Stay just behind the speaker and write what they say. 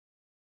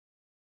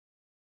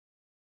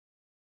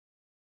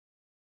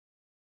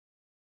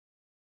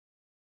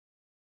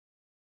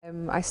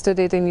I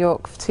studied in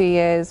York for 2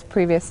 years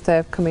previous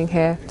to coming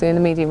here, doing the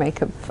media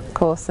makeup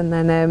course, and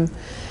then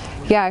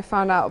yeah, I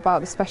found out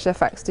about the special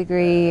effects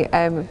degree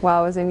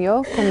while I was in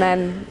York,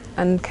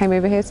 and came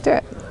over here to do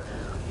it.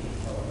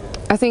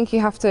 I think you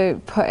have to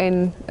put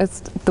in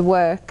the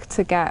work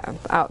to get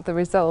out the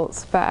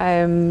results, but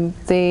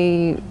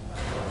the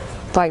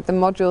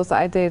modules that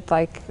I did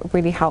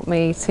really helped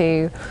me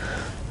to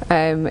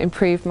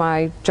improve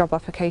my job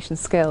application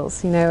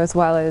skills, as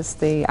well as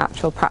the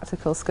actual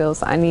practical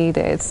skills that I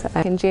needed.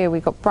 In year we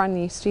got brand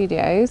new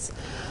studios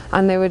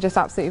and they were just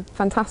absolutely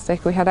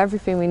fantastic. We had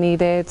everything we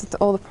needed,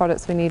 all the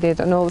products we needed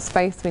and all the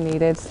space we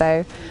needed,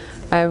 so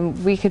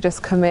we could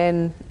just come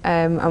in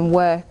and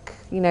work.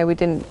 We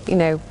didn't,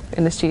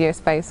 in the studio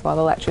space while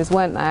the lecturers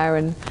weren't there,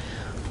 and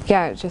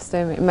yeah,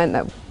 it meant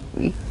that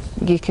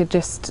you could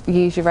just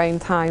use your own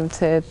time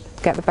to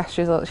get the best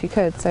results you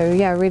could. So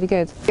yeah, really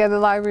good. Yeah, the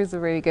libraries were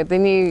really good. The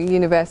new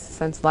University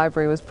Centre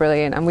Library was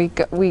brilliant, and you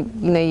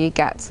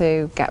get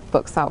to get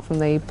books out from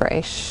the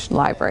British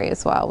Library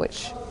as well,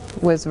 which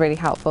was really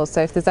helpful.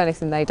 So if there's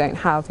anything they don't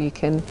have, you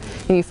can,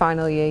 in your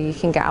final year, you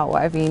can get out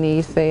whatever you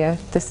need for your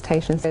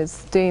dissertation.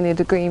 Doing a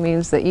degree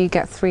means that you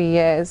get 3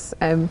 years.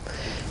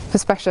 For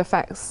special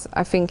effects,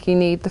 I think you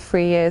need the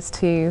 3 years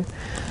to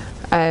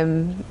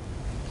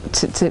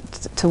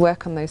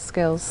work on those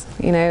skills.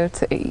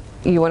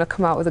 You want to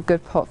come out with a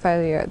good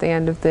portfolio at the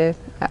end of the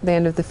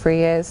 3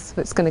 years. So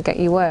it's going to get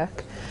you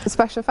work. A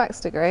special effects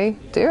degree,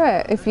 do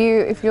it. If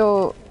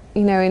you're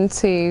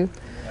into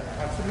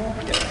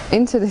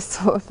this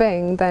sort of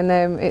thing, then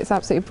it's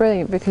absolutely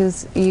brilliant,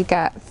 because you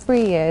get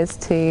 3 years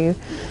to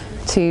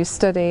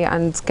study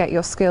and get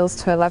your skills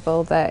to a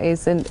level that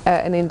is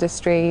an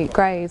industry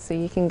grade, so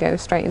you can go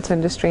straight into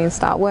industry and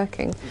start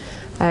working,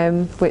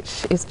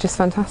 which is just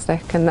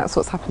fantastic, and that's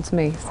what's happened to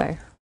me. So.